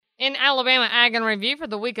In Alabama Ag and Review for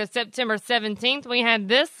the week of September 17th, we had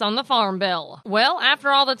this on the Farm Bill. Well,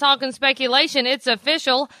 after all the talk and speculation, it's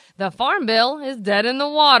official. The Farm Bill is dead in the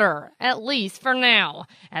water, at least for now,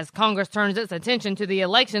 as Congress turns its attention to the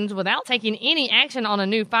elections without taking any action on a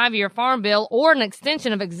new 5-year Farm Bill or an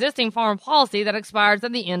extension of existing farm policy that expires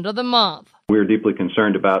at the end of the month. We're deeply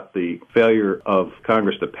concerned about the failure of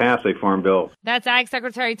Congress to pass a farm bill. That's Ag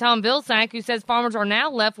Secretary Tom Vilsack, who says farmers are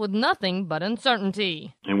now left with nothing but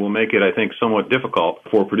uncertainty. And will make it, I think, somewhat difficult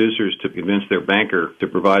for producers to convince their banker to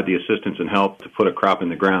provide the assistance and help to put a crop in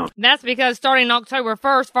the ground. That's because starting October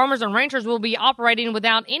 1st, farmers and ranchers will be operating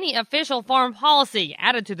without any official farm policy,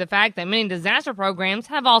 added to the fact that many disaster programs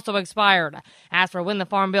have also expired. As for when the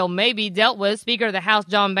farm bill may be dealt with, Speaker of the House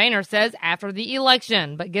John Boehner says after the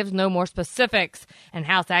election, but gives no more specifics. And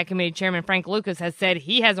House Ag Committee Chairman Frank Lucas has said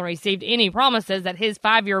he hasn't received any promises that his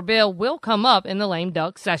 5-year bill will come up in the lame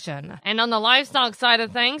duck session. And on the livestock side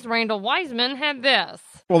of things, Randall Wiseman had this.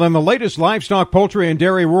 Well, in the latest livestock, poultry, and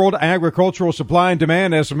dairy world agricultural supply and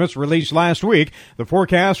demand estimates released last week, the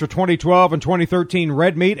forecasts for 2012 and 2013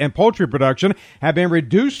 red meat and poultry production have been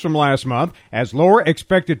reduced from last month as lower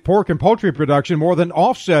expected pork and poultry production more than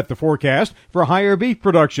offset the forecast for higher beef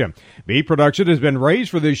production. Beef production has been raised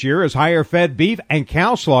for this year as higher fed beef and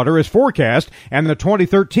cow slaughter is forecast, and the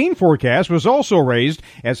 2013 forecast was also raised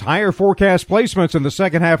as higher forecast placements in the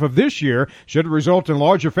second half of this year should result in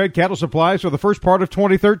larger fed cattle supplies for the first part of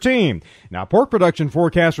 2013. Now, pork production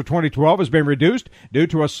forecast for 2012 has been reduced due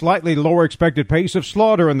to a slightly lower expected pace of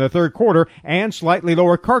slaughter in the third quarter and slightly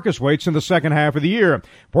lower carcass weights in the second half of the year.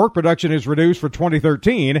 Pork production is reduced for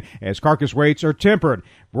 2013 as carcass weights are tempered.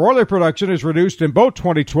 Broiler production is reduced in both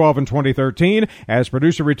 2012 and 2013 as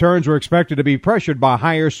producer returns are expected to be pressured by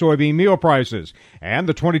higher soybean meal prices. And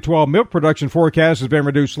the 2012 milk production forecast has been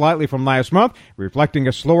reduced slightly from last month, reflecting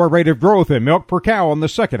a slower rate of growth in milk per cow in the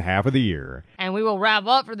second half of the year. And we will wrap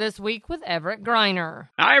up for this week with Everett Greiner.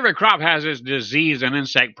 Now, every crop has its disease and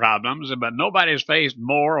insect problems, but nobody's faced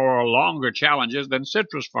more or longer challenges than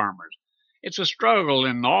citrus farmers. It's a struggle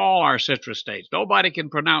in all our citrus states. Nobody can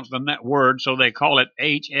pronounce the word, so they call it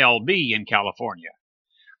HLB in California.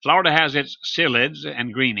 Florida has its psyllids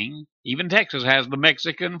and greening. Even Texas has the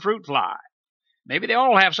Mexican fruit fly. Maybe they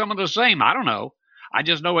all have some of the same. I don't know. I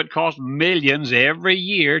just know it costs millions every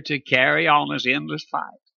year to carry on this endless fight.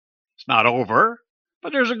 It's not over,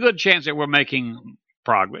 but there's a good chance that we're making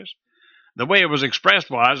progress. The way it was expressed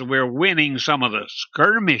was we're winning some of the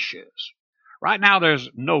skirmishes. Right now, there's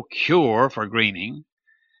no cure for greening.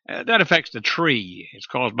 That affects the tree. It's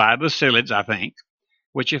caused by the psyllids, I think,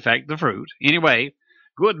 which affect the fruit. Anyway,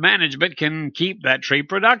 good management can keep that tree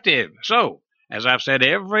productive. So, as I've said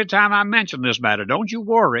every time I mention this matter, don't you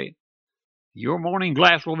worry. Your morning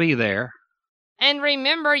glass will be there. And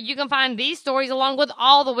remember, you can find these stories along with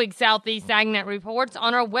all the week's Southeast AgNet reports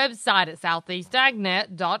on our website at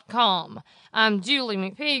southeastagnet.com. I'm Julie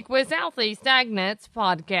McPeak with Southeast AgNet's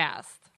podcast.